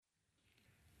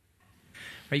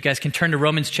Right, you guys can turn to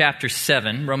Romans chapter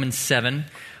 7, Romans 7.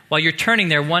 While you're turning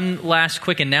there, one last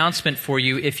quick announcement for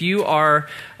you. If you are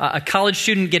a college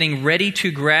student getting ready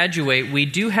to graduate, we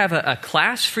do have a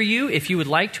class for you. If you would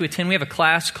like to attend, we have a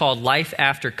class called Life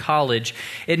After College.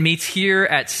 It meets here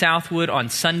at Southwood on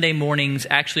Sunday mornings,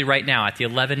 actually right now at the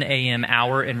 11 a.m.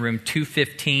 hour in room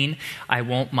 215. I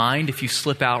won't mind if you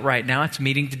slip out right now. It's a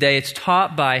meeting today. It's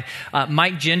taught by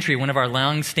Mike Gentry, one of our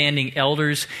long-standing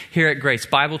elders here at Grace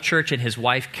Bible Church, and his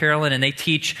wife, Carolyn, and they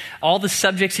teach all the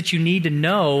subjects that you need to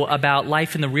know about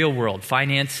life in the real world: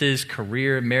 finances,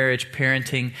 career, marriage,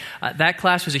 parenting. That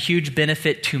class was a huge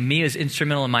benefit to me. It was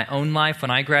instrumental in my own life when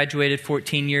I graduated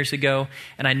 14 years ago,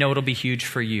 and I know it'll be huge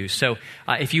for you. So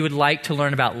if you would like to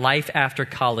learn about life after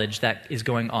college, that is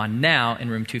going on now in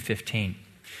room 215.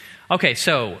 Okay,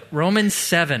 so Romans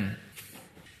 7.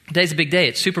 Today's a big day.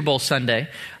 It's Super Bowl Sunday.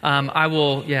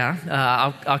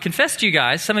 I'll confess to you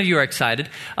guys. Some of you are excited.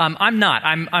 I'm not.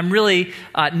 I'm really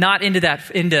not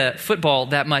into football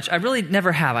that much. I really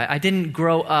never have. I didn't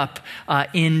grow up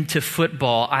into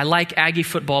football. I like Aggie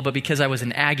football, but because I was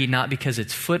an Aggie, not because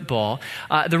it's football.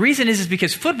 The reason is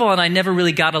because football and I never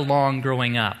really got along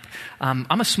growing up.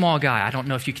 I'm a small guy. I don't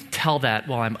know if you can tell that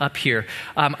while I'm up here.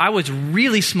 I was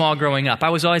really small growing up. I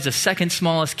was always the second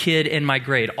smallest kid in my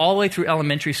grade, all the way through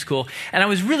elementary school. And I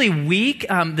was really weak.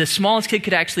 The smallest kid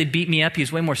could actually beat me up. He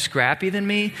was way more scrappy than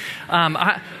me.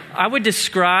 I would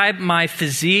describe my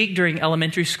physique during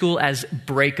elementary school as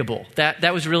breakable.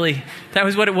 That was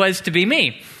what it was to be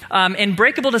me. And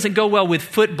breakable doesn't go well with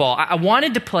football. I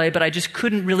wanted to play, but I just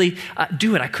couldn't really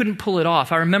do it. I couldn't pull it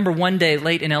off. I remember one day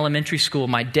late in elementary school,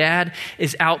 my dad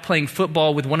is out playing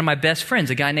football with one of my best friends,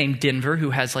 a guy named Denver, who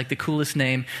has like the coolest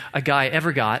name a guy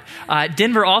ever got.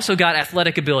 Denver also got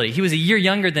athletic ability. He was a year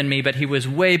younger than me, but he was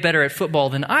way better at football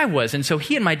than I was. And so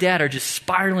he and my dad are just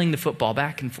spiraling the football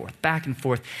back and forth, back and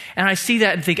forth. And I see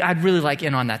that and think, I'd really like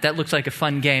in on that. That looks like a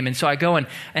fun game. And so I go and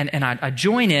I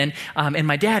join in, and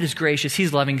my dad is gracious.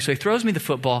 He's loving. So he throws me the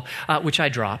football, which I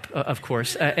drop, of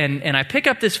course, and I pick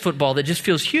up this football that just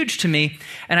feels huge to me,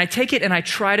 and I take it and I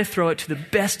try to throw it to the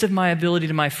best of my ability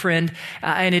to my friend,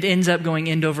 and it ends up going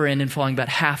end over end and falling about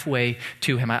halfway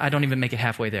to him. I don't even make it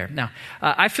halfway there. Now,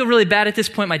 I feel really bad at this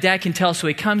point. My dad can tell, so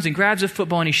he comes and grabs a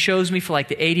football and he shows me for like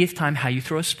the 80th time how you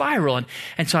throw a spiral,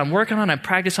 and so I'm working on it, I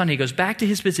practice on it. He goes back to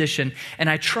his position, and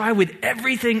I try with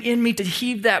everything in me to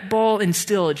heave that ball, and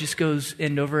still it just goes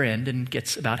end over end and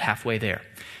gets about halfway there.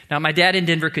 Now, my dad in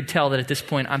Denver could tell that at this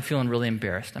point, I'm feeling really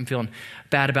embarrassed. I'm feeling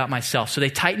bad about myself. So they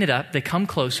tighten it up. They come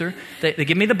closer. They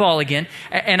give me the ball again.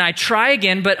 And I try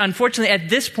again. But unfortunately, at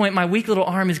this point, my weak little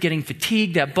arm is getting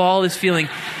fatigued. That ball is feeling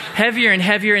heavier and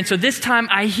heavier. And so this time,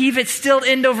 I heave it still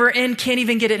end over end. Can't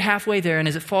even get it halfway there. And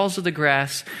as it falls to the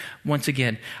grass, once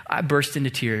again, I burst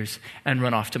into tears and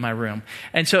run off to my room.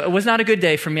 And so it was not a good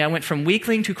day for me. I went from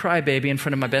weakling to crybaby in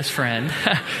front of my best friend.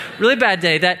 Really bad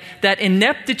day. That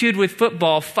ineptitude with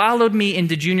football followed me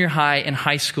into junior high and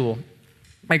high school.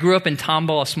 I grew up in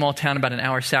Tomball, a small town about an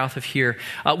hour south of here,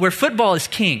 where football is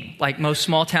king. Like most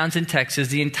small towns in Texas,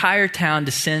 the entire town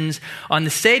descends on the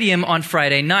stadium on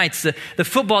Friday nights. The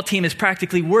football team is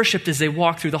practically worshipped as they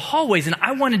walk through the hallways, and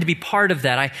I wanted to be part of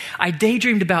that. I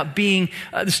daydreamed about being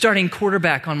the starting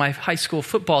quarterback on my high school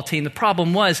football team. The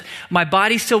problem was my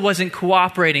body still wasn't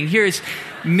cooperating. Here's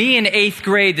me in 8th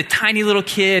grade, the tiny little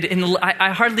kid,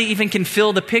 I hardly even can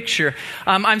fill the picture.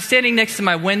 I'm standing next to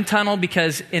my wind tunnel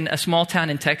because in a small town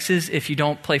in Texas, if you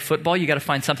don't play football, you got to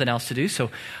find something else to do. So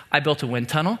I built a wind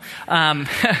tunnel.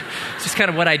 It's just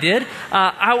kind of what I did.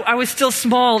 I was still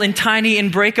small and tiny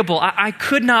and breakable. I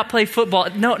could not play football,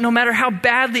 no matter how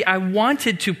badly I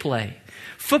wanted to play.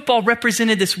 Football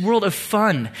represented this world of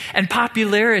fun and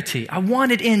popularity. I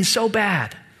wanted in so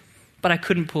bad, but I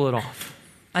couldn't pull it off.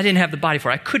 I didn't have the body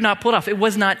for it. I could not pull it off. It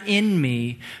was not in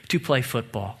me to play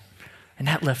football. And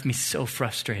that left me so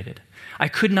frustrated. I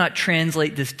could not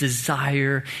translate this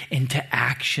desire into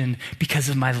action because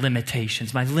of my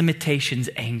limitations. My limitations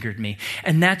angered me.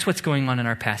 And that's what's going on in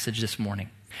our passage this morning.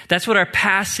 That's what our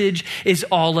passage is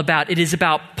all about. It is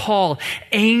about Paul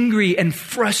angry and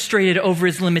frustrated over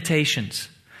his limitations.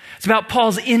 It's about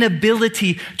Paul's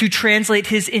inability to translate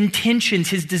his intentions,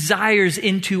 his desires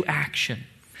into action.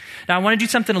 Now, I want to do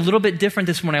something a little bit different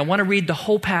this morning. I want to read the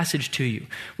whole passage to you.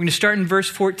 We're going to start in verse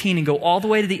 14 and go all the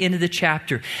way to the end of the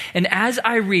chapter. And as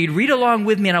I read along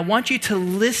with me, and I want you to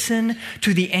listen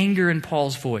to the anger in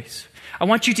Paul's voice. I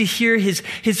want you to hear his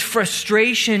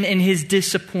frustration and his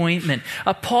disappointment.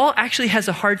 Paul actually has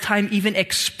a hard time even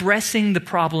expressing the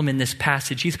problem in this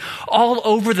passage. He's all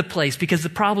over the place because the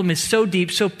problem is so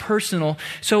deep, so personal,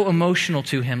 so emotional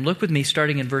to him. Look with me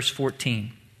starting in verse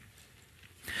 14.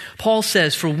 Paul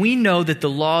says, "For we know that the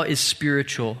law is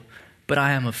spiritual, but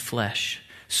I am of flesh,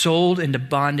 sold into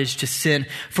bondage to sin.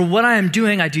 For what I am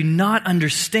doing I do not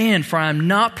understand, for I am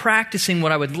not practicing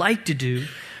what I would like to do,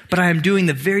 but I am doing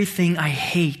the very thing I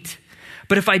hate.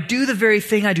 But if I do the very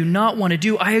thing I do not want to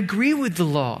do, I agree with the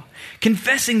law,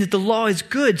 confessing that the law is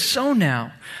good. So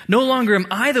now, no longer am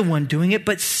I the one doing it,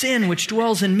 but sin which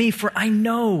dwells in me. For I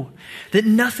know that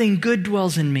nothing good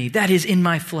dwells in me, that is, in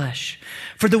my flesh.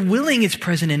 For the willing is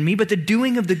present in me, but the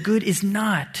doing of the good is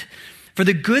not. For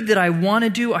the good that I want to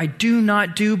do, I do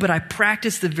not do, but I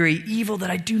practice the very evil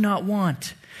that I do not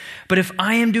want. But if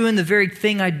I am doing the very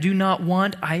thing I do not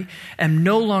want, I am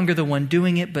no longer the one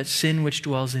doing it, but sin which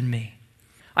dwells in me.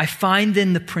 I find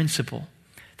then the principle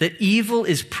that evil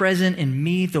is present in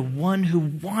me, the one who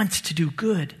wants to do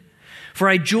good. For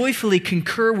I joyfully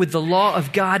concur with the law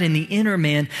of God in the inner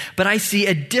man, but I see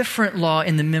a different law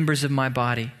in the members of my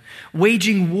body,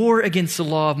 waging war against the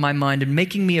law of my mind and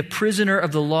making me a prisoner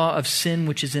of the law of sin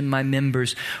which is in my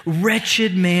members.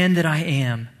 Wretched man that I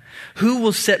am, who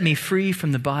will set me free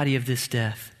from the body of this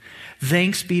death?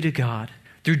 Thanks be to God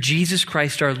through Jesus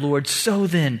Christ our Lord. So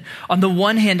then, on the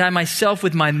one hand, I myself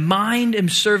with my mind am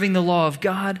serving the law of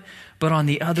God, but on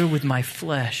the other with my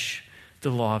flesh, the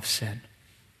law of sin."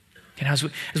 And as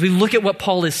we look at what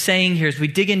Paul is saying here, as we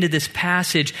dig into this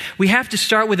passage, we have to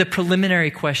start with a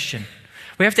preliminary question.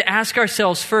 We have to ask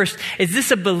ourselves first, is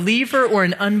this a believer or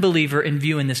an unbeliever in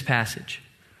view in this passage?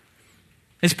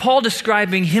 Is Paul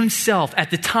describing himself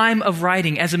at the time of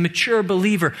writing as a mature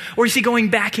believer, or is he going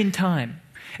back in time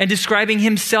and describing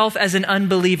himself as an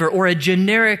unbeliever or a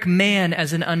generic man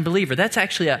as an unbeliever? That's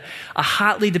actually a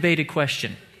hotly debated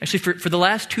question. Actually, for the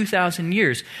last 2,000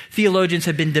 years, theologians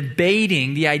have been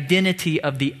debating the identity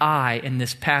of the I in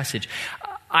this passage.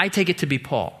 I take it to be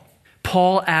Paul.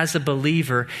 Paul as a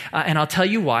believer, and I'll tell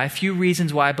you why. A few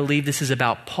reasons why I believe this is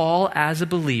about Paul as a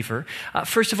believer.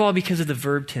 First of all, because of the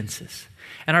verb tenses.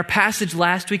 And our passage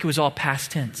last week was all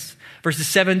past tense. Verses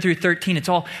 7 through 13, it's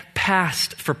all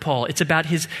past for Paul. It's about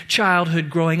his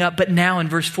childhood growing up. But now in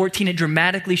verse 14, it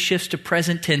dramatically shifts to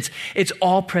present tense. It's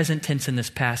all present tense in this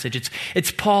passage.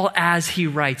 It's Paul as he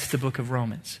writes the book of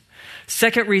Romans.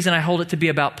 Second reason I hold it to be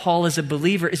about Paul as a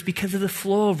believer is because of the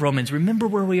flow of Romans. Remember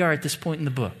where we are at this point in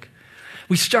the book.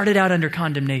 We started out under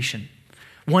condemnation.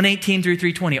 118 through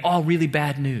 320, all really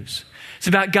bad news. It's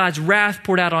about God's wrath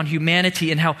poured out on humanity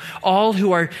and how all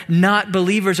who are not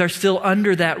believers are still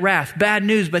under that wrath. Bad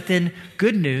news, but then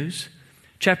good news.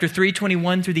 Chapter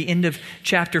 3:21 through the end of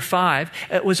chapter 5,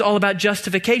 it was all about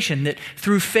justification, that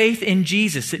through faith in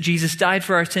Jesus, that Jesus died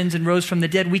for our sins and rose from the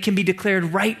dead, we can be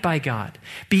declared right by God,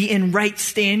 be in right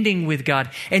standing with God.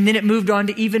 And then it moved on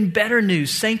to even better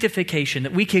news, sanctification,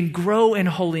 that we can grow in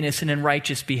holiness and in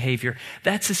righteous behavior.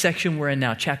 That's the section we're in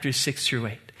now, chapters 6 through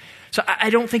 8. So I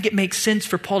don't think it makes sense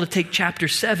for Paul to take chapter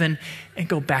 7 and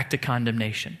go back to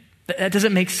condemnation. That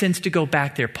doesn't make sense to go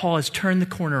back there. Paul has turned the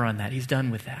corner on that. He's done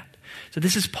with that. So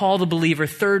this is Paul the believer,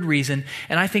 third reason,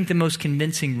 and I think the most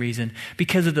convincing reason,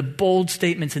 because of the bold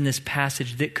statements in this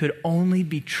passage that could only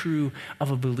be true of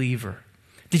a believer.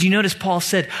 Did you notice Paul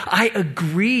said, I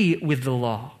agree with the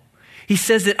law. He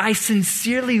says that I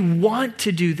sincerely want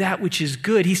to do that which is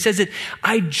good. He says that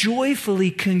I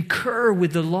joyfully concur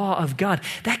with the law of God.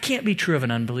 That can't be true of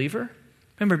an unbeliever.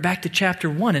 Remember back to chapter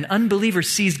 1, an unbeliever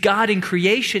sees God in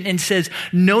creation and says,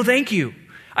 no, thank you.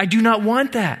 I do not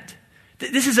want that.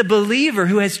 This is a believer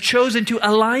who has chosen to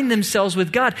align themselves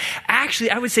with God. Actually,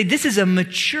 I would say this is a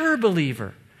mature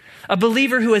believer. A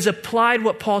believer who has applied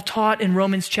what Paul taught in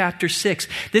Romans chapter 6.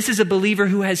 This is a believer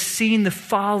who has seen the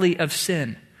folly of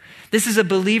sin. This is a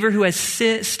believer who has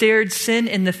stared sin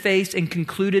in the face and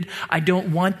concluded, I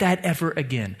don't want that ever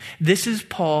again. This is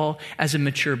Paul as a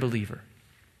mature believer.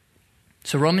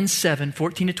 So Romans 7,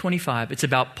 14 to 25, it's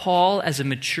about Paul as a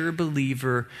mature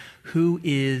believer who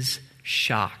is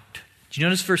shocked. Do you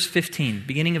notice verse 15,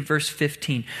 beginning of verse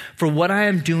 15? For what I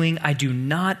am doing, I do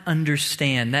not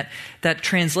understand. That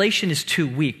translation is too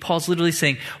weak. Paul's literally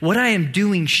saying, what I am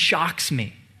doing shocks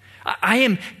me. I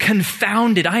am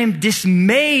confounded. I am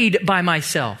dismayed by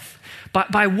myself.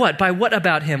 By what? By what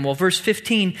about him? Well, verse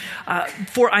 15,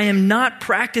 for I am not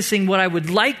practicing what I would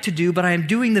like to do, but I am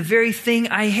doing the very thing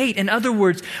I hate. In other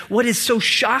words, what is so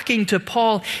shocking to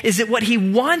Paul is that what he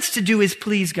wants to do is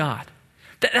please God.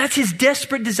 That's his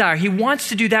desperate desire. He wants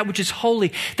to do that which is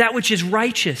holy, that which is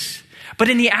righteous. But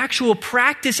in the actual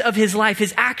practice of his life,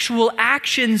 his actual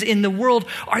actions in the world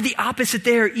are the opposite.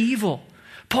 They are evil.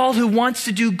 Paul, who wants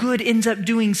to do good, ends up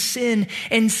doing sin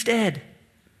instead.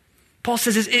 Paul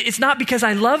says, it's not because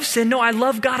I love sin. No, I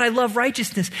love God. I love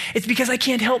righteousness. It's because I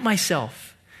can't help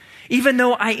myself. Even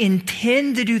though I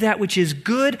intend to do that which is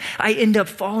good, I end up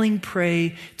falling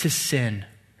prey to sin.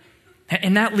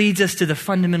 And that leads us to the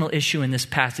fundamental issue in this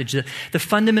passage, the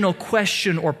fundamental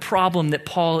question or problem that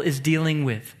Paul is dealing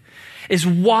with is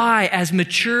why, as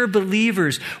mature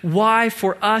believers, why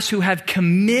for us who have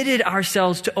committed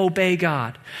ourselves to obey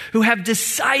God, who have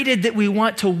decided that we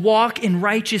want to walk in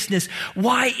righteousness,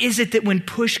 why is it that when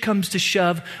push comes to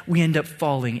shove, we end up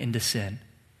falling into sin?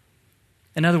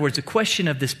 In other words, the question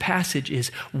of this passage is,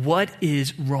 what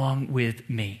is wrong with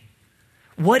me?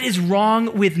 What is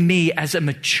wrong with me as a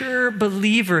mature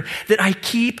believer that I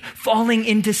keep falling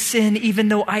into sin even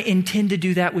though I intend to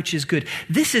do that which is good?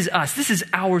 This is us. This is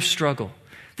our struggle.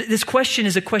 This question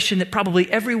is a question that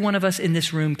probably every one of us in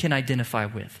this room can identify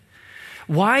with.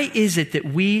 Why is it that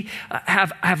we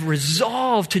have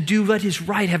resolved to do what is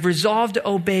right, have resolved to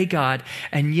obey God,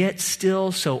 and yet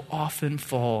still so often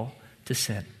fall to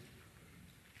sin?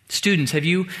 Students, have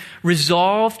you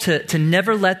resolved to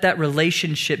never let that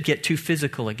relationship get too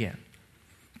physical again?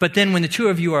 But then when the two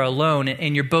of you are alone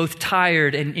and you're both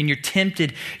tired and you're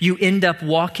tempted, you end up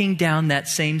walking down that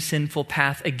same sinful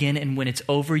path again. And when it's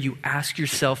over, you ask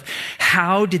yourself,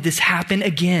 how did this happen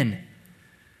again?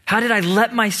 How did I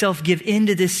let myself give in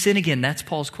to this sin again? That's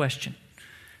Paul's question.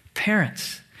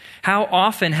 Parents, how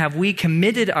often have we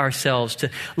committed ourselves to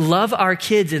love our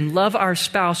kids and love our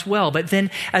spouse well, but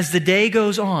then as the day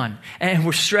goes on and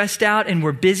we're stressed out and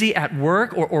we're busy at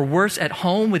work or worse at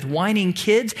home with whining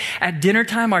kids, at dinner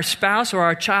time our spouse or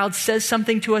our child says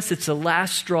something to us that's the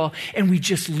last straw and we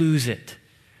just lose it.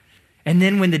 And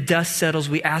then when the dust settles,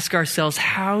 we ask ourselves,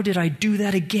 how did I do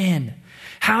that again?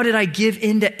 How did I give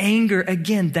in to anger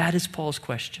again? That is Paul's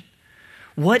question.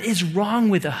 What is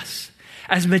wrong with us?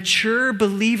 As mature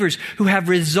believers who have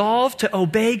resolved to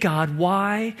obey God,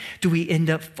 why do we end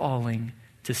up falling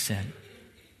to sin?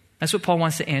 That's what Paul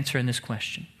wants to answer in this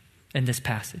question, in this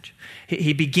passage.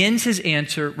 He begins his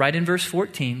answer right in verse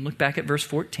 14. Look back at verse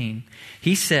 14.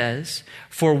 He says,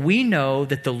 "For we know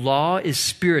that the law is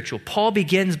spiritual." Paul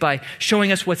begins by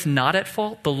showing us what's not at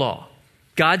fault, the law.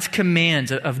 God's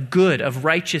commands of good, of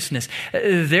righteousness,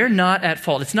 they're not at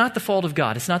fault. It's not the fault of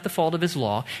God. It's not the fault of his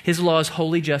law. His law is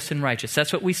holy, just, and righteous.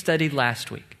 That's what we studied last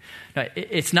week. Now,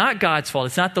 it's not God's fault.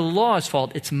 It's not the law's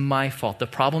fault. It's my fault. The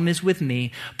problem is with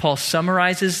me. Paul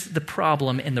summarizes the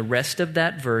problem in the rest of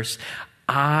that verse.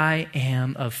 I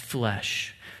am of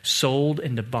flesh, sold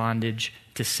into bondage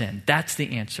to sin. That's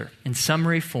the answer. In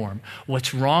summary form,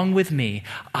 what's wrong with me?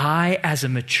 I, as a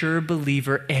mature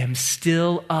believer, am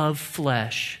still of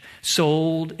flesh,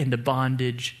 sold into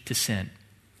bondage to sin.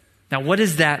 Now, what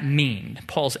does that mean?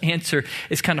 Paul's answer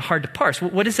is kind of hard to parse.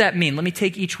 What does that mean? Let me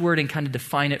take each word and kind of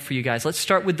define it for you guys. Let's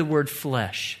start with the word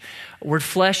flesh. The word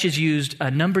flesh is used a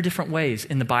number of different ways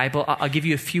in the Bible. I'll give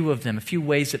you a few of them, a few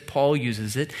ways that Paul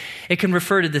uses it. It can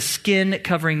refer to the skin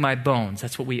covering my bones.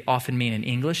 That's what we often mean in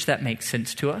English. That makes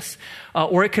sense to us.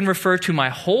 Or it can refer to my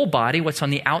whole body, what's on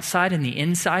the outside and the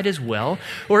inside as well.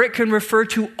 Or it can refer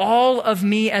to all of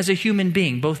me as a human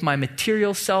being, both my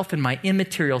material self and my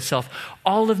immaterial self,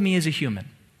 all of me as a human.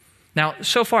 Now,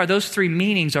 so far, those three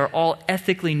meanings are all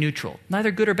ethically neutral,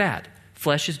 neither good or bad.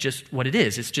 Flesh is just what it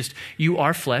is. It's just you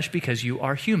are flesh because you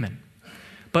are human.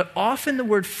 But often the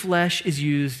word flesh is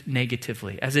used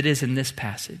negatively, as it is in this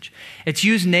passage. It's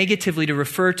used negatively to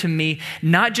refer to me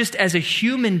not just as a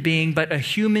human being, but a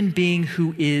human being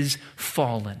who is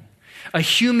fallen. A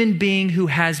human being who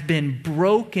has been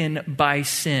broken by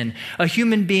sin. A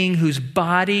human being whose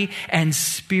body and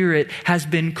spirit has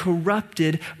been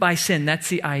corrupted by sin. That's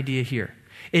the idea here.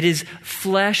 It is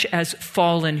flesh as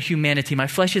fallen humanity. My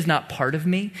flesh is not part of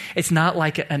me. It's not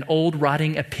like an old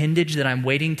rotting appendage that I'm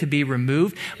waiting to be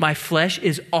removed. My flesh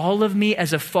is all of me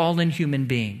as a fallen human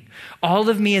being. All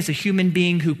of me as a human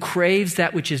being who craves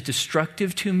that which is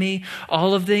destructive to me.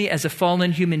 All of me as a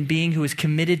fallen human being who is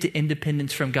committed to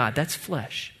independence from God. That's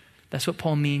flesh. That's what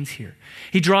Paul means here.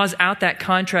 He draws out that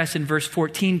contrast in verse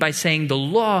 14 by saying the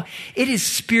law, it is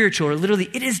spiritual, or literally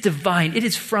it is divine. It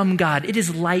is from God. It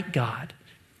is like God.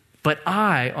 But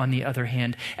I, on the other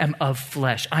hand, am of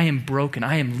flesh. I am broken.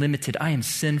 I am limited. I am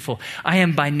sinful. I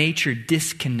am by nature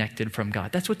disconnected from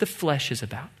God. That's what the flesh is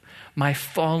about. My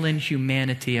fallen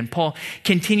humanity. And Paul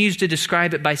continues to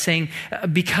describe it by saying,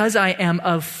 because I am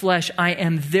of flesh, I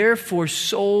am therefore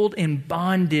sold in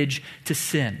bondage to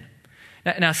sin.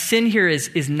 Now sin here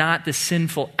is not the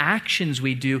sinful actions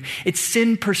we do. It's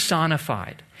sin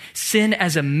personified. Sin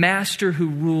as a master who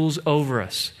rules over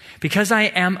us. Because I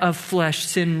am of flesh,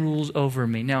 sin rules over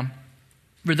me. Now,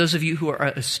 For those of you who are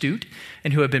astute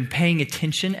and who have been paying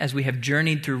attention as we have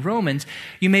journeyed through Romans,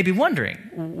 you may be wondering,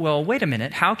 well, wait a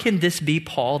minute, how can this be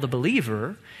Paul the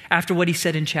believer after what he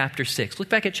said in chapter 6? Look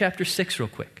back at chapter 6 real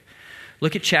quick.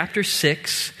 Look at chapter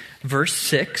 6, verse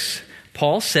 6.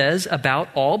 Paul says about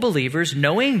all believers,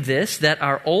 knowing this, that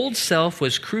our old self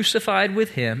was crucified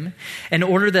with him in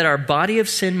order that our body of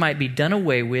sin might be done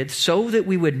away with, so that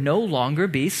we would no longer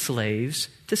be slaves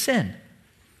to sin.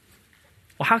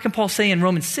 Well, how can Paul say in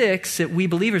Romans 6 that we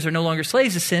believers are no longer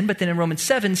slaves to sin, but then in Romans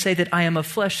 7 say that I am of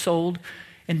flesh sold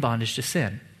in bondage to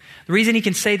sin? The reason he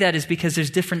can say that is because there's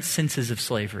different senses of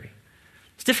slavery.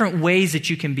 There's different ways that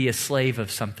you can be a slave of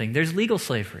something. There's legal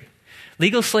slavery.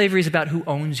 Legal slavery is about who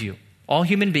owns you. All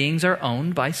human beings are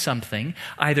owned by something,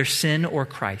 either sin or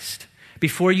Christ.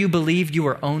 Before you believed, you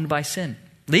were owned by sin.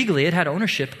 Legally, it had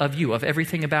ownership of you, of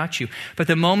everything about you. But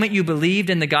the moment you believed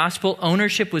in the gospel,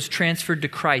 ownership was transferred to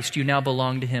Christ. You now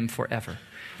belong to him forever.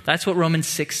 That's what Romans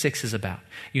 6:6 is about.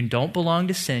 You don't belong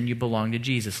to sin, you belong to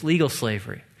Jesus. Legal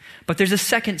slavery. But there's a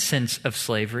second sense of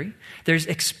slavery. There's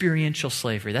experiential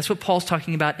slavery. That's what Paul's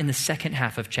talking about in the second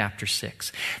half of chapter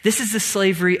 6. This is the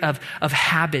slavery of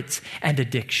habits and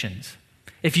addictions.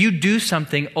 If you do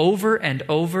something over and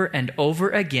over and over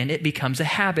again, it becomes a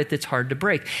habit that's hard to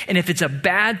break. And if it's a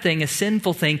bad thing, a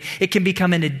sinful thing, it can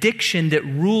become an addiction that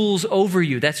rules over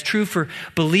you. That's true for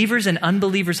believers and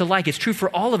unbelievers alike. It's true for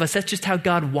all of us. That's just how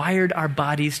God wired our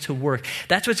bodies to work.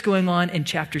 That's what's going on in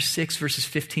chapter 6, verses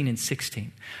 15 and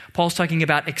 16. Paul's talking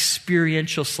about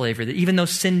experiential slavery, that even though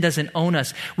sin doesn't own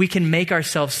us, we can make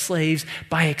ourselves slaves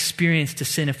by experience to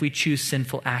sin if we choose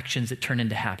sinful actions that turn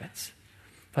into habits.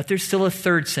 But there's still a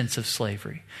third sense of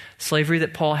slavery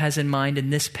that Paul has in mind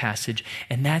in this passage,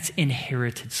 and that's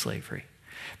inherited slavery.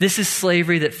 This is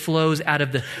slavery that flows out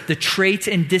of the traits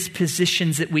and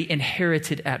dispositions that we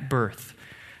inherited at birth.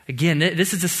 Again,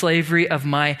 this is the slavery of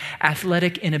my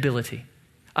athletic inability.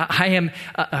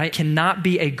 I cannot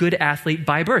be a good athlete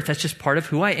by birth. That's just part of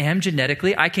who I am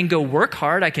genetically. I can go work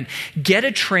hard. I can get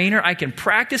a trainer. I can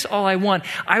practice all I want.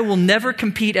 I will never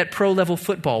compete at pro level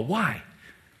football. Why?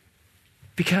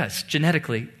 Because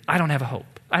genetically, I don't have a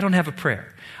hope. I don't have a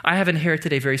prayer. I have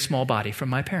inherited a very small body from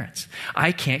my parents.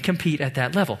 I can't compete at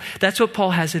that level. That's what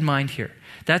Paul has in mind here.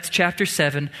 That's chapter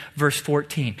 7, verse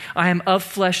 14. I am of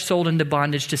flesh sold into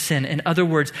bondage to sin. In other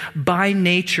words, by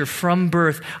nature, from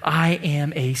birth, I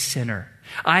am a sinner.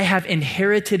 I have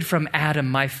inherited from Adam,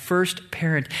 my first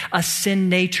parent, a sin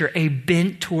nature, a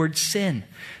bent towards sin.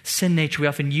 Sin nature, we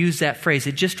often use that phrase.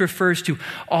 It just refers to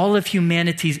all of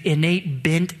humanity's innate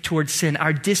bent towards sin,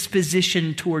 our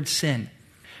disposition towards sin.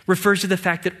 Refers to the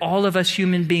fact that all of us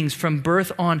human beings from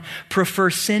birth on prefer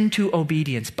sin to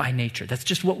obedience by nature. That's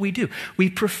just what we do. We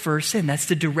prefer sin. That's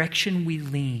the direction we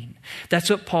lean. That's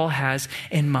what Paul has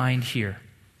in mind here.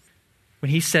 When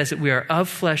he says that we are of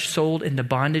flesh sold into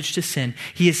bondage to sin,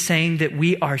 he is saying that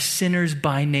we are sinners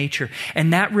by nature.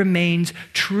 And that remains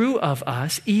true of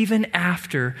us even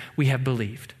after we have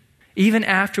believed. Even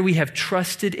after we have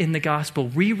trusted in the gospel,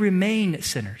 we remain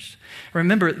sinners.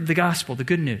 Remember the gospel, the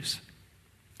good news.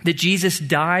 That Jesus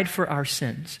died for our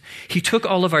sins. He took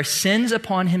all of our sins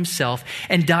upon himself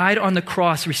and died on the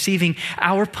cross, receiving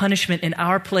our punishment in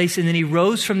our place, and then he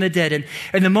rose from the dead.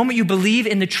 And the moment you believe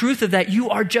in the truth of that, you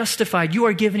are justified. You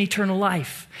are given eternal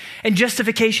life. And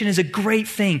justification is a great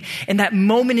thing. And that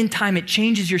moment in time, it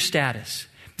changes your status.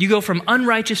 You go from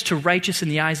unrighteous to righteous in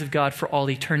the eyes of God for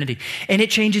all eternity. And it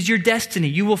changes your destiny.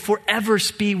 You will forever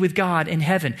be with God in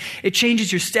heaven. It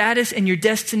changes your status and your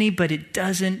destiny, but it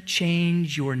doesn't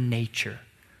change your nature.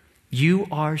 You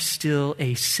are still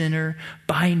a sinner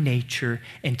by nature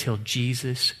until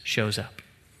Jesus shows up.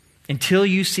 Until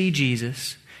you see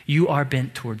Jesus, you are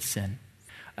bent towards sin.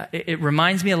 It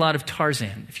reminds me a lot of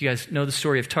Tarzan. If you guys know the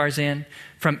story of Tarzan.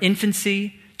 From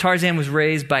infancy, Tarzan was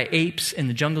raised by apes in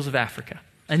the jungles of Africa.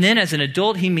 And then as an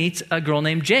adult, he meets a girl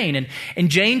named Jane.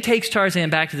 And Jane takes Tarzan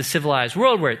back to the civilized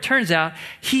world, where it turns out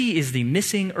he is the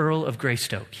missing Earl of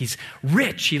Greystoke. He's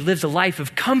rich. He lives a life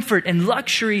of comfort and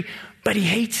luxury, but he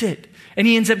hates it. And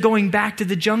he ends up going back to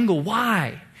the jungle.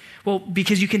 Why? Well,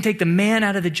 because you can take the man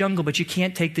out of the jungle, but you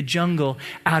can't take the jungle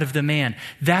out of the man.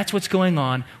 That's what's going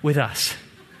on with us.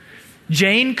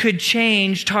 Jane could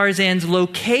change Tarzan's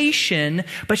location,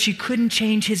 but she couldn't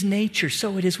change his nature.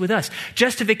 So it is with us.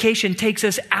 Justification takes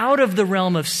us out of the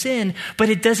realm of sin, but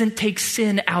it doesn't take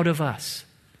sin out of us.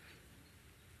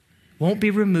 won't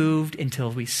be removed until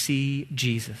we see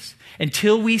Jesus.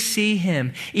 Until we see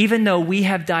him, even though we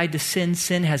have died to sin,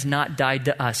 sin has not died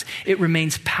to us. It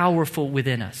remains powerful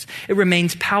within us. It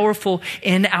remains powerful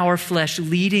in our flesh,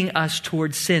 leading us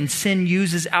towards sin. Sin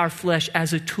uses our flesh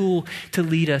as a tool to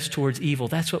lead us towards evil.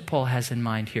 That's what Paul has in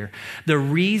mind here. The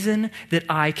reason that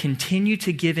I continue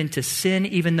to give into sin,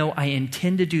 even though I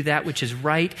intend to do that which is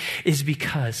right, is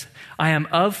because I am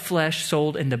of flesh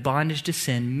sold into bondage to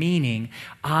sin, meaning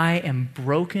I am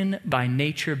broken by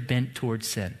nature, bent towards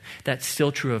sin. That's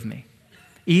still true of me.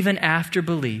 Even after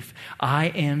belief, I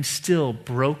am still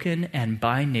broken and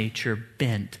by nature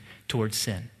bent towards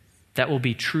sin. That will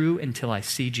be true until I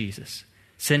see Jesus.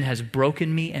 Sin has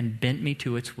broken me and bent me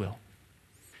to its will.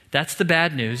 That's the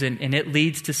bad news, and it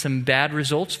leads to some bad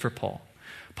results for Paul.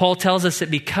 Paul tells us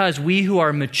that because we who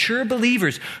are mature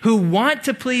believers, who want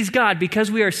to please God,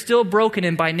 because we are still broken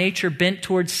and by nature bent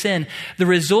towards sin, the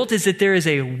result is that there is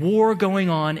a war going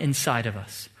on inside of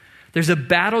us. There's a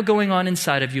battle going on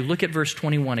inside of you. Look at verse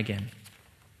 21 again.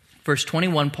 Verse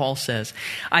 21, Paul says,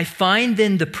 I find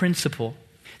then the principle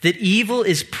that evil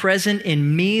is present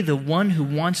in me, the one who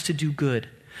wants to do good.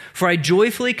 For I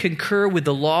joyfully concur with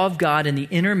the law of God in the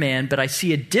inner man, but I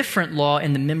see a different law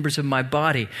in the members of my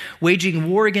body, waging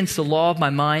war against the law of my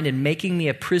mind and making me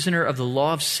a prisoner of the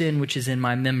law of sin which is in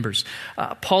my members.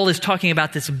 Paul is talking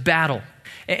about this battle.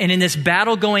 And in this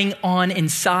battle going on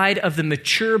inside of the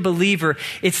mature believer,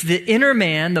 it's the inner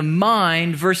man, the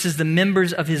mind, versus the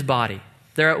members of his body.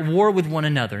 They're at war with one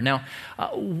another. Now,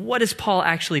 what does Paul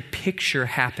actually picture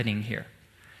happening here?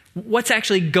 What's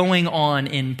actually going on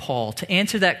in Paul? To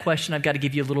answer that question, I've got to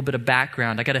give you a little bit of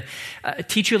background. I've got to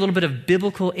teach you a little bit of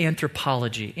biblical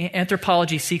anthropology.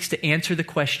 Anthropology seeks to answer the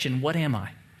question, what am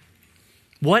I?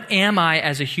 What am I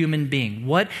as a human being?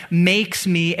 What makes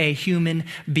me a human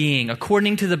being?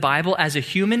 According to the Bible, as a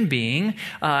human being,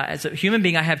 I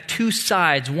have two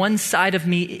sides. One side of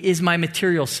me is my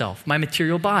material self, my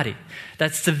material body.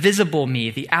 That's the visible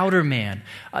me, the outer man.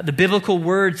 The biblical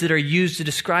words that are used to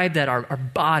describe that are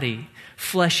body,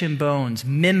 flesh and bones,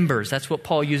 members. That's what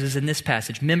Paul uses in this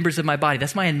passage. Members of my body.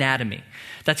 That's my anatomy.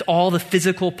 That's all the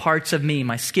physical parts of me,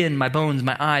 my skin, my bones,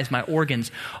 my eyes, my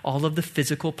organs, all of the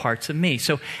physical parts of me.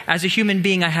 So as a human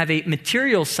being, I have a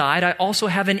material side. I also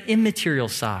have an immaterial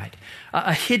side,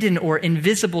 a hidden or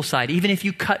invisible side. Even if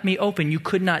you cut me open, you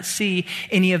could not see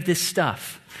any of this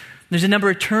stuff. There's a number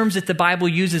of terms that the Bible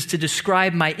uses to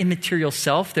describe my immaterial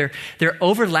self. They're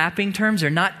overlapping terms. They're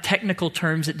not technical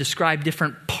terms that describe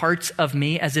different parts of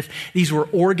me as if these were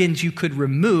organs you could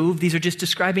remove. These are just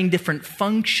describing different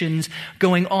functions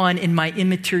going on in my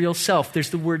immaterial self.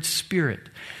 There's the word spirit.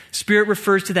 Spirit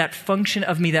refers to that function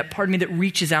of me, that part of me that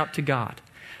reaches out to God.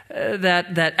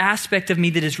 That aspect of me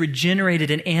that is regenerated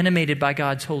and animated by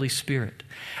God's Holy Spirit.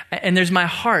 And there's my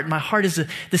heart. My heart is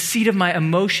the seat of my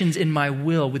emotions and my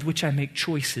will with which I make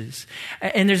choices.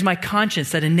 And there's my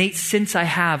conscience, that innate sense I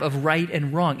have of right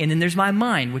and wrong. And then there's my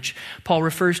mind, which Paul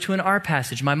refers to in our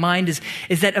passage. My mind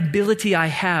is that ability I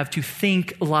have to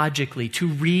think logically, to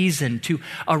reason, to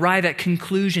arrive at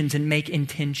conclusions and make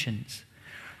intentions.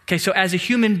 Okay, so as a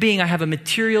human being, I have a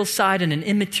material side and an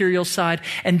immaterial side,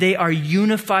 and they are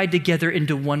unified together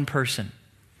into one person.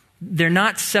 They're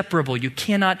not separable. You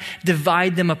cannot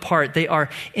divide them apart. They are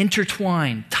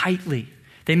intertwined tightly.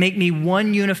 They make me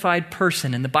one unified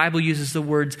person, and the Bible uses the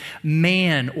words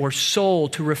man or soul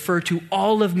to refer to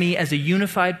all of me as a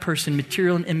unified person,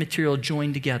 material and immaterial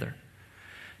joined together.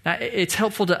 Now, it's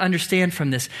helpful to understand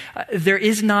from this, there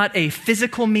is not a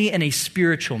physical me and a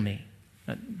spiritual me.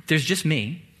 There's just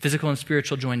me. Physical and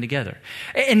spiritual joined together.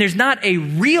 And there's not a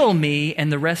real me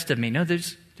and the rest of me. No,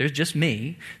 there's just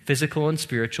me, physical and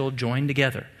spiritual joined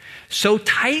together. So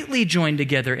tightly joined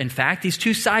together, in fact, these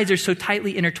two sides are so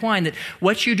tightly intertwined that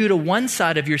what you do to one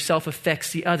side of yourself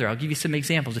affects the other. I'll give you some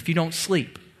examples. If you don't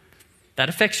sleep, that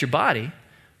affects your body,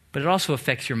 but it also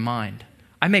affects your mind.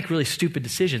 I make really stupid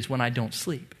decisions when I don't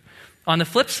sleep. On the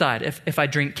flip side, if I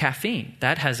drink caffeine,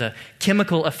 that has a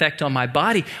chemical effect on my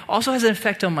body, also has an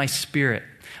effect on my spirit.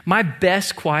 My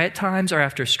best quiet times are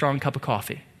after a strong cup of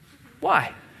coffee.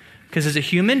 Why? Because as a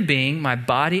human being, my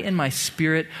body and my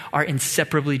spirit are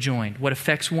inseparably joined. What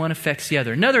affects one affects the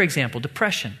other. Another example,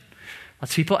 depression.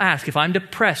 Lots of people ask, if I'm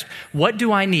depressed, what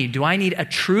do I need? Do I need a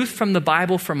truth from the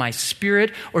Bible for my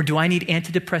spirit, or do I need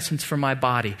antidepressants for my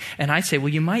body? And I say, well,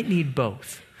 you might need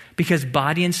both, because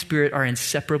body and spirit are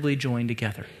inseparably joined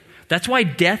together. That's why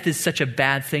death is such a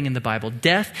bad thing in the Bible.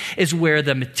 Death is where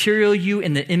the material you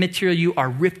and the immaterial you are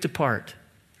ripped apart.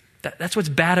 That's what's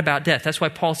bad about death. That's why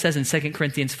Paul says in 2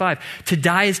 Corinthians 5, to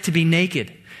die is to be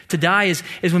naked. To die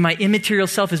is when my immaterial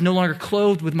self is no longer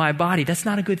clothed with my body. That's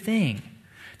not a good thing.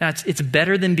 Now, it's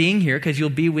better than being here because you'll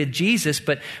be with Jesus,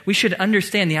 but we should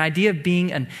understand the idea of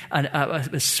being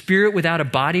a spirit without a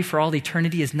body for all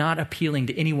eternity is not appealing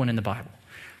to anyone in the Bible.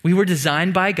 We were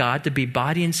designed by God to be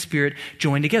body and spirit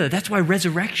joined together. That's why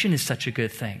resurrection is such a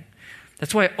good thing.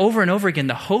 That's why over and over again,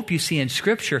 the hope you see in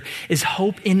Scripture is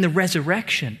hope in the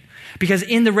resurrection. Because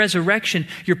in the resurrection,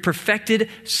 your perfected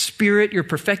spirit, your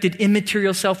perfected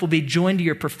immaterial self will be joined to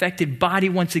your perfected body.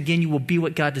 Once again, you will be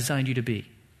what God designed you to be.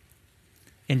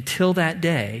 Until that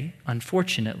day,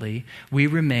 unfortunately, we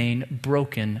remain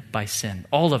broken by sin.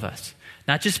 All of us.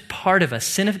 Not just part of us.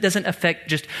 Sin doesn't affect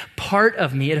just part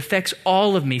of me. It affects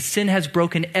all of me. Sin has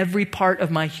broken every part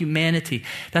of my humanity.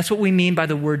 That's what we mean by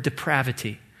the word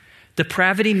depravity.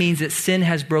 Depravity means that sin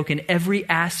has broken every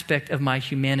aspect of my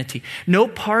humanity. No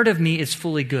part of me is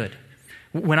fully good.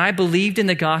 When I believed in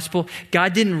the gospel,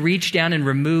 God didn't reach down and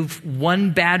remove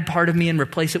one bad part of me and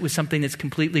replace it with something that's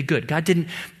completely good. God didn't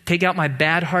take out my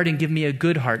bad heart and give me a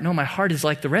good heart. No, my heart is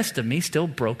like the rest of me, still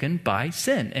broken by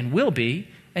sin, and will be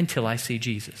until I see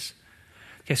Jesus.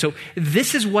 Okay, so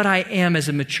this is what I am as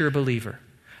a mature believer.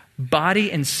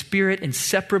 Body and spirit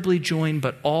inseparably joined,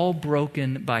 but all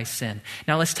broken by sin.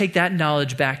 Now let's take that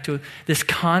knowledge back to this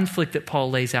conflict that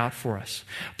Paul lays out for us.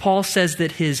 Paul says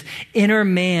that his inner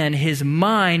man, his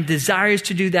mind, desires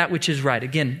to do that which is right.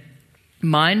 Again,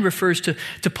 mind refers to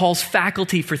Paul's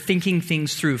faculty for thinking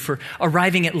things through, for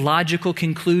arriving at logical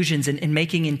conclusions and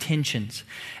making intentions.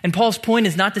 And Paul's point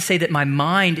is not to say that my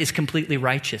mind is completely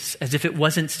righteous, as if it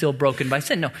wasn't still broken by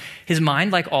sin. No, his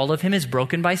mind, like all of him, is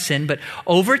broken by sin. But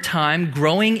over time,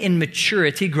 growing in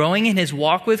maturity, growing in his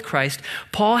walk with Christ,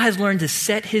 Paul has learned to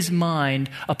set his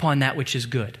mind upon that which is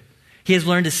good. He has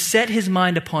learned to set his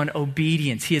mind upon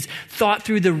obedience. He has thought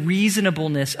through the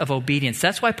reasonableness of obedience.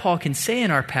 That's why Paul can say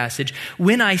in our passage,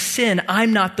 when I sin,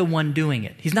 I'm not the one doing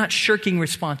it. He's not shirking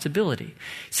responsibility.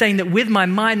 Saying that with my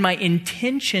mind, my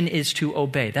intention is to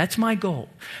obey. That's my goal,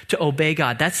 to obey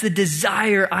God. That's the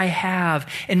desire I have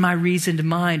in my reasoned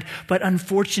mind. But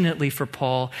unfortunately for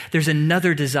Paul, there's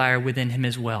another desire within him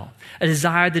as well. A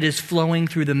desire that is flowing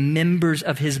through the members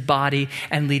of his body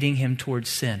and leading him towards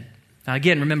sin. Now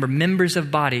again, remember, members of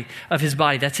his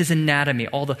body, that's his anatomy,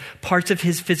 all the parts of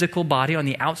his physical body on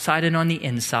the outside and on the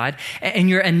inside. And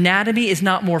your anatomy is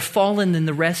not more fallen than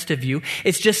the rest of you.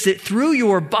 It's just that through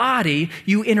your body,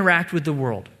 you interact with the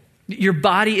world. Your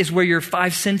body is where your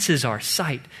five senses are: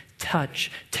 sight,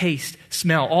 touch, taste,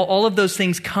 smell. All of those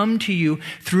things come to you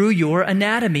through your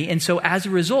anatomy. And so as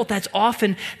a result, that's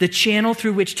often the channel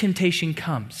through which temptation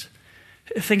comes.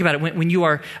 Think about it. When you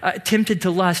are tempted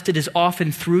to lust, it is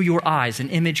often through your eyes. An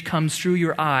image comes through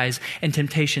your eyes and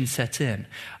temptation sets in.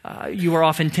 You are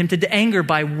often tempted to anger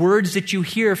by words that you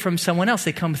hear from someone else.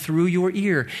 They come through your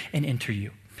ear and enter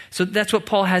you. So that's what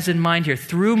Paul has in mind here.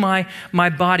 Through my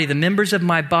body, the members of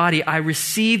my body, I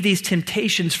receive these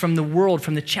temptations from the world,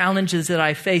 from the challenges that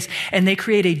I face, and they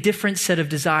create a different set of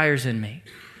desires in me.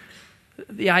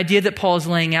 The idea that Paul is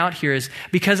laying out here is,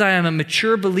 because I am a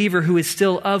mature believer who is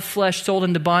still of flesh, sold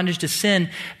into bondage to sin,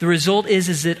 the result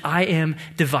is that I am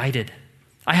divided.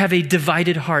 I have a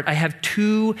divided heart. I have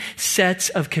two sets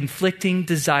of conflicting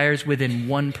desires within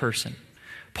one person.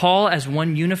 Paul, as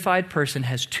one unified person,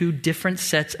 has two different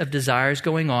sets of desires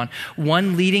going on,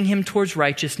 one leading him towards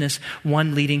righteousness,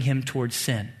 one leading him towards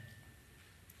sin.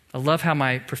 I love how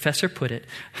my professor put it.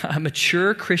 A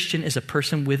mature Christian is a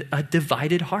person with a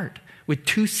divided heart, with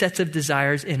two sets of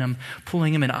desires in him,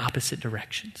 pulling him in opposite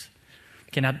directions.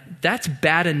 Okay, now that's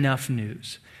bad enough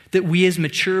news, that we as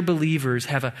mature believers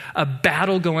have a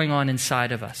battle going on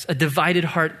inside of us, a divided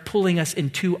heart pulling us in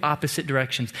two opposite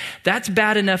directions. That's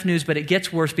bad enough news, but it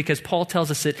gets worse because Paul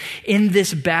tells us that in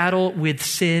this battle with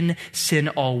sin, sin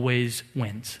always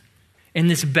wins. In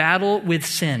this battle with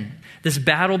sin, this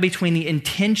battle between the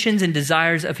intentions and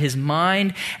desires of his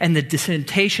mind and the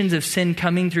temptations of sin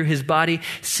coming through his body,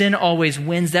 sin always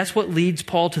wins. That's what leads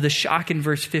Paul to the shock in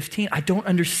verse 15. I don't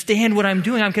understand what I'm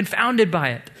doing. I'm confounded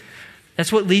by it.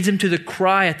 That's what leads him to the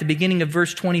cry at the beginning of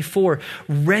verse 24.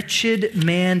 Wretched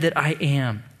man that I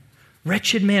am.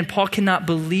 Wretched man. Paul cannot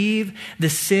believe the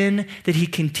sin that he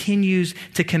continues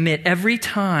to commit. Every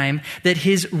time that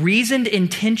his reasoned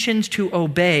intentions to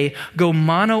obey go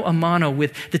mano a mano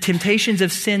with the temptations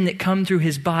of sin that come through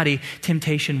his body,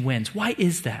 temptation wins. Why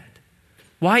is that?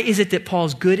 Why is it that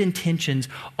Paul's good intentions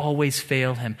always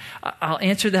fail him? I'll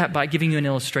answer that by giving you an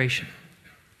illustration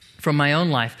from my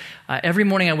own life. Every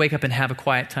morning I wake up and have a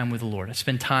quiet time with the Lord. I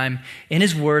spend time in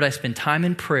His Word. I spend time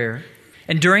in prayer.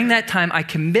 And during that time, I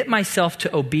commit myself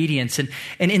to obedience. And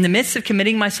in the midst of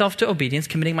committing myself to obedience,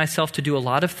 committing myself to do a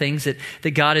lot of things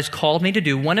that God has called me to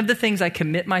do, one of the things I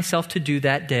commit myself to do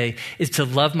that day is to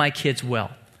love my kids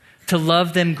well. to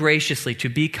love them graciously, to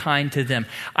be kind to them.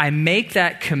 I make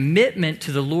that commitment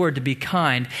to the Lord to be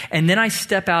kind, and then I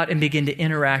step out and begin to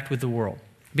interact with the world.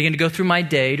 I begin to go through my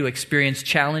day to experience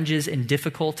challenges and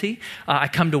difficulty. I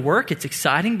come to work, it's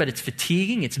exciting, but it's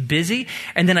fatiguing, it's busy.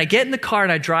 And then I get in the car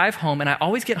and I drive home, and I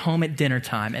always get home at dinner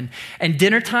time. And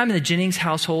dinner time in the Jennings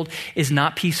household is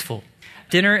not peaceful.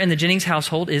 Dinner in the Jennings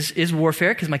household is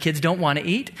warfare because my kids don't want to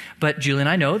eat, but Julie and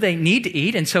I know they need to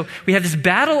eat. And so we have this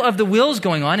battle of the wills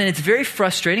going on, and it's very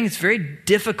frustrating. It's very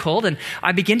difficult. And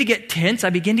I begin to get tense.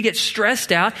 I begin to get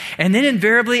stressed out. And then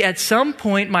invariably at some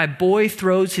point, my boy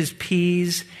throws his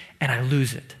peas and I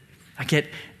lose it. I get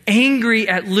angry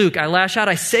at Luke. I lash out.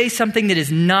 I say something that is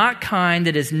not kind,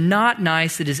 that is not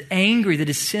nice, that is angry, that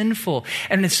is sinful.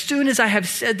 And as soon as I have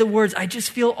said the words, I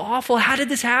just feel awful. How did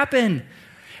this happen?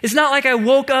 It's not like I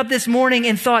woke up this morning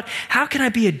and thought, how can I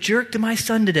be a jerk to my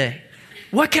son today?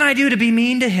 What can I do to be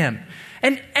mean to him?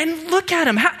 And look at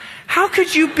him. How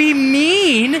could you be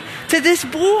mean to this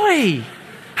boy?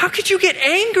 How could you get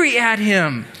angry at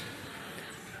him?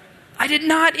 I did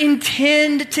not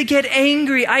intend to get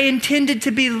angry. I intended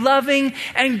to be loving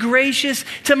and gracious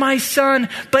to my son,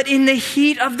 but in the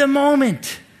heat of the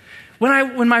moment,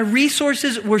 when my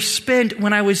resources were spent,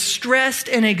 when I was stressed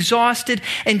and exhausted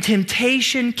and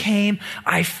temptation came,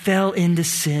 I fell into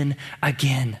sin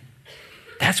again.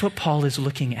 That's what Paul is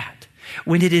looking at.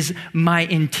 When it is my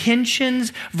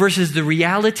intentions versus the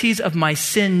realities of my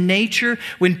sin nature,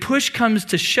 when push comes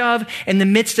to shove, in the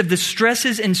midst of the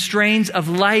stresses and strains of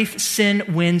life, sin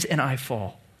wins and I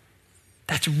fall.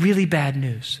 That's really bad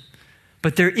news.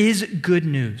 But there is good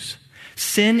news.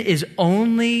 Sin is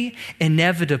only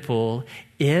inevitable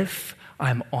if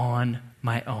I'm on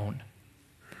my own.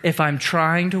 If I'm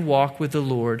trying to walk with the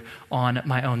Lord on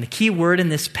my own. The key word in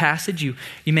this passage, you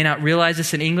may not realize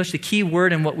this in English, the key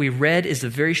word in what we read is the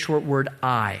very short word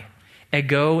I.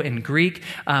 Ego in Greek.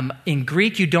 In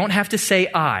Greek, you don't have to say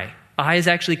I. I is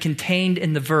actually contained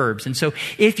in the verbs. And so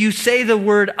if you say the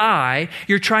word I,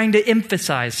 you're trying to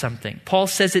emphasize something. Paul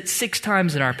says it 6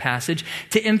 times in our passage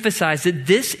to emphasize that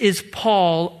this is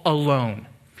Paul alone.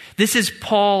 This is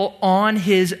Paul on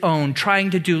his own,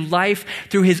 trying to do life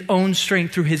through his own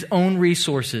strength, through his own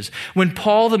resources. When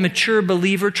Paul, the mature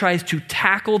believer, tries to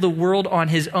tackle the world on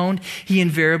his own, he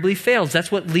invariably fails.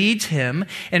 That's what leads him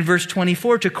in verse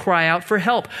 24 to cry out for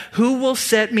help. Who will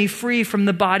set me free from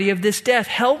the body of this death?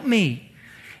 Help me.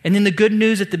 And then the good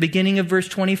news at the beginning of verse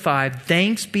 25,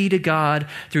 thanks be to God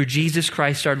through Jesus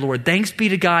Christ our Lord. Thanks be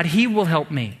to God, He will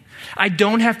help me. I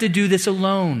don't have to do this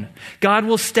alone. God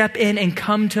will step in and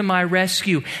come to my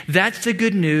rescue. That's the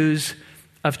good news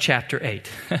of chapter 8.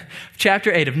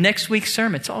 Chapter 8 of next week's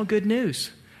sermon. It's all good news.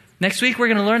 Next week, we're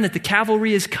going to learn that the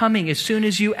cavalry is coming as soon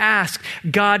as you ask.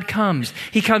 God comes.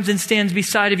 He comes and stands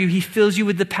beside of you. He fills you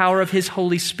with the power of His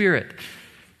Holy Spirit.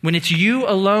 When it's you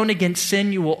alone against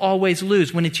sin, you will always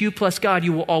lose. When it's you plus God,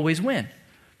 you will always win.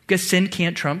 Because sin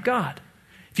can't trump God.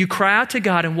 If you cry out to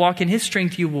God and walk in His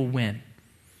strength, you will win.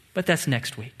 But that's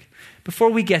next week. Before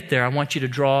we get there, I want you to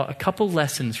draw a couple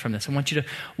lessons from this. I want you to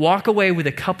walk away with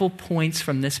a couple points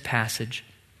from this passage.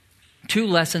 2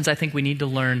 lessons I think we need to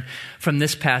learn from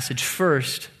this passage.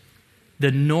 First,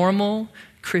 the normal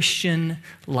Christian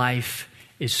life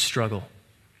is struggle.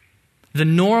 The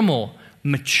normal,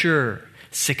 mature,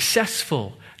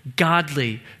 successful,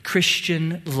 godly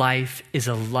Christian life is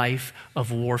a life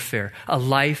of warfare, a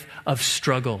life of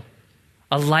struggle.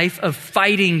 A life of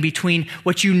fighting between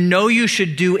what you know you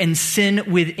should do and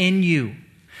sin within you.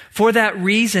 For that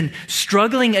reason,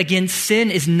 struggling against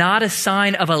sin is not a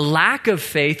sign of a lack of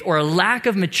faith or a lack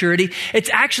of maturity. It's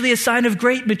actually a sign of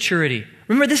great maturity.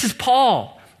 Remember, this is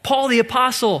Paul. Paul the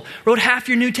apostle wrote half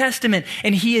your New Testament,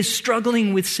 and he is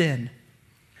struggling with sin.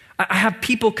 I have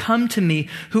people come to me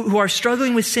who are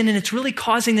struggling with sin, and it's really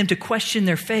causing them to question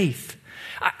their faith.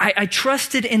 I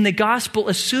trusted in the gospel,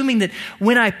 assuming that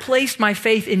when I placed my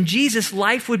faith in Jesus,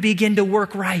 life would begin to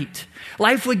work right.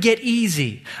 Life would get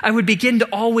easy. I would begin to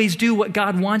always do what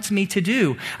God wants me to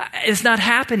do. It's not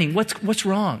happening. What's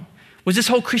wrong? Was this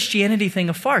whole Christianity thing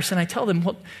a farce? And I tell them,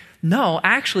 well, no,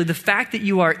 actually, the fact that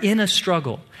you are in a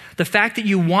struggle, the fact that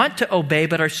you want to obey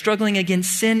but are struggling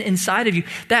against sin inside of you,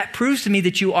 that proves to me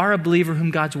that you are a believer whom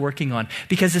God's working on,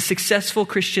 because a successful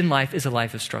Christian life is a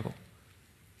life of struggle.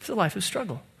 It's a life of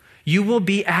struggle. You will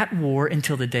be at war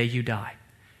until the day you die.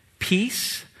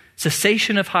 Peace,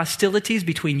 cessation of hostilities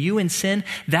between you and sin,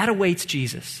 that awaits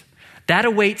Jesus. That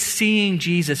awaits seeing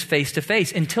Jesus face to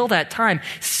face. Until that time,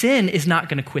 sin is not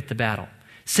going to quit the battle.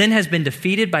 Sin has been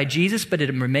defeated by Jesus, but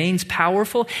it remains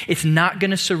powerful. It's not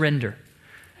going to surrender.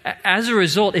 As a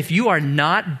result, if you are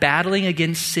not battling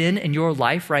against sin in your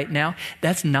life right now,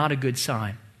 that's not a good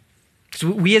sign.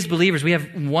 Because we as believers, we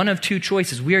have one of two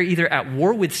choices. We are either at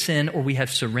war with sin or we have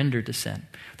surrendered to sin.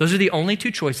 Those are the only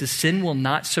two choices. Sin will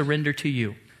not surrender to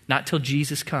you, not till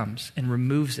Jesus comes and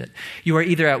removes it. You are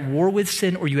either at war with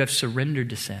sin or you have surrendered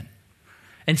to sin.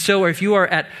 And so if you are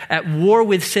at war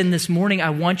with sin this morning, I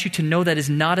want you to know that is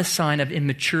not a sign of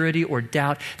immaturity or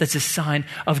doubt. That's a sign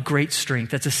of great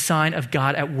strength. That's a sign of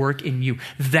God at work in you.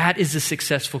 That is a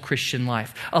successful Christian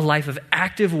life, a life of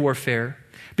active warfare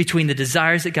between the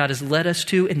desires that God has led us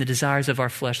to and the desires of our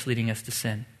flesh leading us to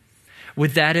sin.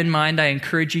 With that in mind, I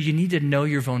encourage you need to know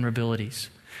your vulnerabilities.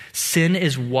 Sin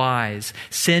is wise.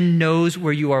 Sin knows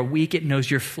where you are weak. It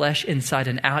knows your flesh inside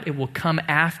and out. It will come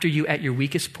after you at your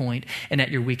weakest point and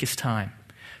at your weakest time.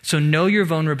 So know your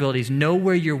vulnerabilities. Know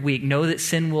where you're weak. Know that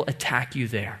sin will attack you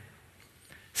there.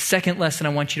 Second lesson I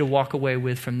want you to walk away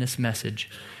with from this message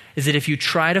is that if you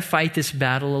try to fight this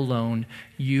battle alone,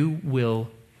 you will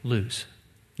lose.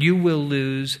 You will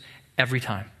lose every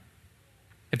time.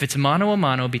 If it's mano a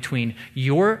mano between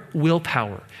your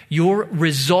willpower, your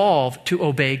resolve to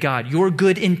obey God, your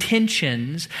good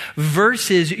intentions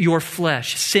versus your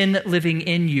flesh, sin living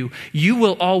in you, you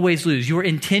will always lose. Your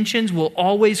intentions will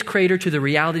always crater to the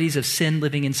realities of sin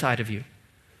living inside of you.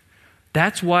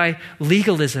 That's why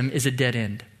legalism is a dead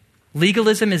end.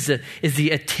 Legalism is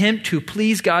the attempt to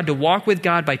please God, to walk with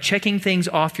God by checking things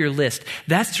off your list.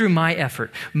 That's through my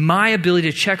effort, my ability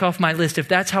to check off my list. If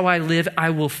that's how I live,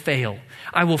 I will fail.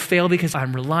 I will fail because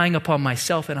I'm relying upon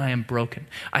myself and I am broken.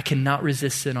 I cannot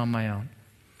resist sin on my own.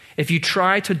 If you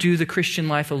try to do the Christian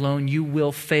life alone, you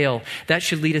will fail. That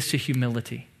should lead us to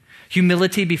humility.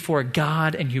 Humility before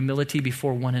God and humility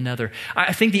before one another.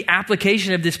 I think the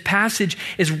application of this passage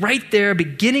is right there,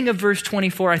 beginning of verse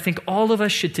 24. I think all of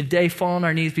us should today fall on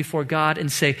our knees before God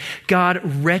and say,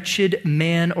 God, wretched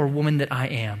man or woman that I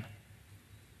am.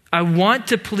 I want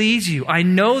to please you. I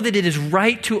know that it is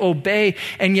right to obey,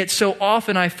 and yet so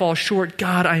often I fall short.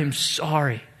 God, I am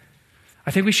sorry.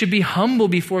 I think we should be humble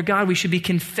before God. We should be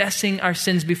confessing our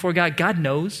sins before God. God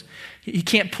knows. You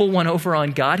can't pull one over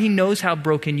on God. He knows how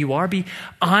broken you are. Be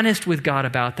honest with God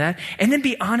about that, and then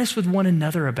be honest with one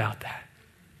another about that.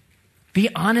 Be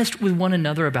honest with one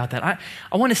another about that.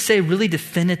 I want to say really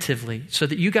definitively so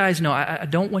that you guys know, I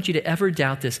don't want you to ever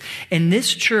doubt this. In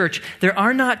this church, there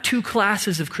are not two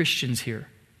classes of Christians here.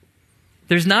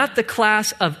 There's not the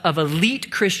class of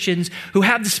elite Christians who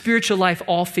have the spiritual life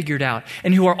all figured out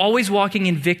and who are always walking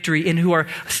in victory and who are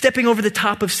stepping over the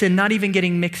top of sin, not even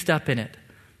getting mixed up in it.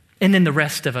 And then the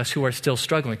rest of us who are still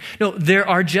struggling. No, there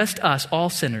are just us, all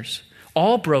sinners,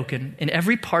 all broken in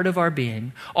every part of our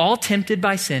being, all tempted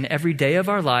by sin every day of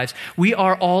our lives. We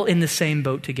are all in the same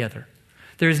boat together.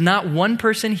 There is not one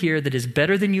person here that is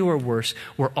better than you or worse.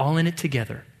 We're all in it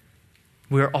together.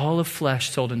 We are all of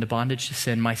flesh sold into bondage to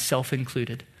sin, myself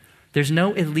included. There's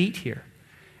no elite here.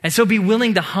 And so be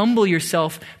willing to humble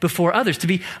yourself before others, to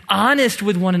be honest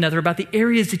with one another about the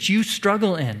areas that you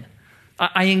struggle in.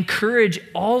 I encourage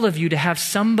all of you to have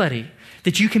somebody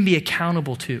that you can be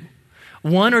accountable to.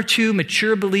 One or two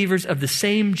mature believers of the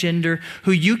same gender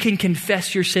who you can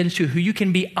confess your sins to, who you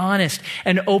can be honest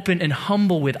and open and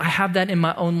humble with. I have that in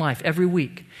my own life every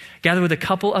week. Gather with a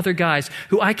couple other guys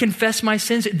who I confess my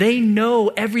sins. They know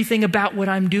everything about what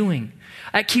I'm doing.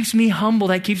 That keeps me humble.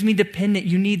 That keeps me dependent.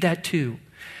 You need that too.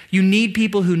 You need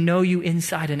people who know you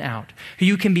inside and out, who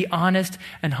you can be honest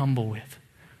and humble with.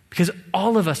 Because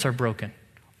all of us are broken.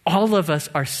 All of us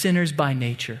are sinners by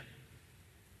nature.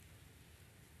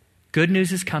 Good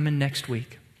news is coming next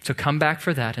week, so come back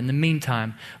for that. In the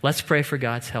meantime, let's pray for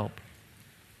God's help.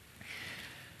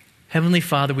 Heavenly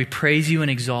Father, we praise you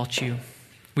and exalt you.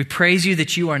 We praise you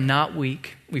that you are not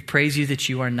weak. We praise you that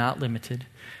you are not limited.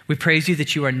 We praise you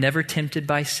that you are never tempted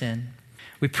by sin.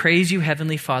 We praise you,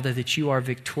 Heavenly Father, that you are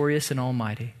victorious and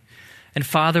almighty. And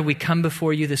Father, we come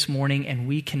before you this morning and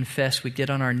we confess, we get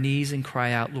on our knees and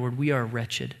cry out, Lord, we are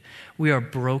wretched. We are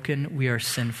broken. We are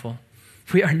sinful.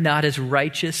 We are not as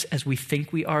righteous as we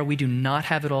think we are. We do not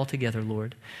have it all together,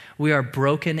 Lord. We are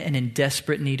broken and in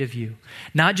desperate need of you.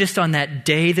 Not just on that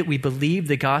day that we believe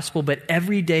the gospel, but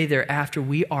every day thereafter,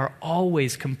 we are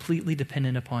always completely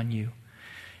dependent upon you.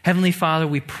 Heavenly Father,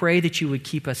 we pray that you would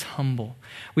keep us humble.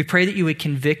 We pray that you would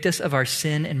convict us of our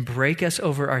sin and break us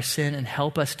over our sin and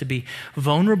help us to be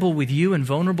vulnerable with you and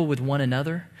vulnerable with one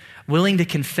another, willing to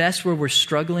confess where we're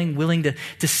struggling, willing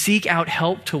to seek out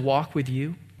help to walk with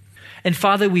you. And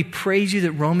Father, we praise you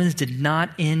that Romans did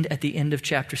not end at the end of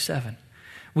chapter 7.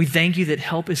 We thank you that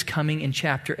help is coming in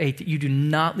chapter 8, that you do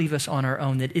not leave us on our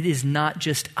own, that it is not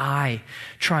just I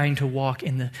trying to walk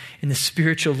in the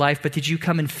spiritual life, but that you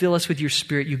come and fill us with your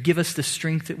Spirit. You give us the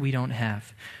strength that we don't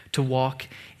have to walk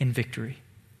in victory.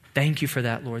 Thank you for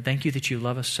that, Lord. Thank you that you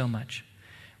love us so much.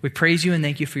 We praise you and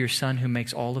thank you for your Son who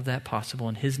makes all of that possible.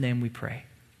 In his name we pray.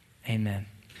 Amen.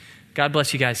 God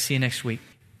bless you guys. See you next week.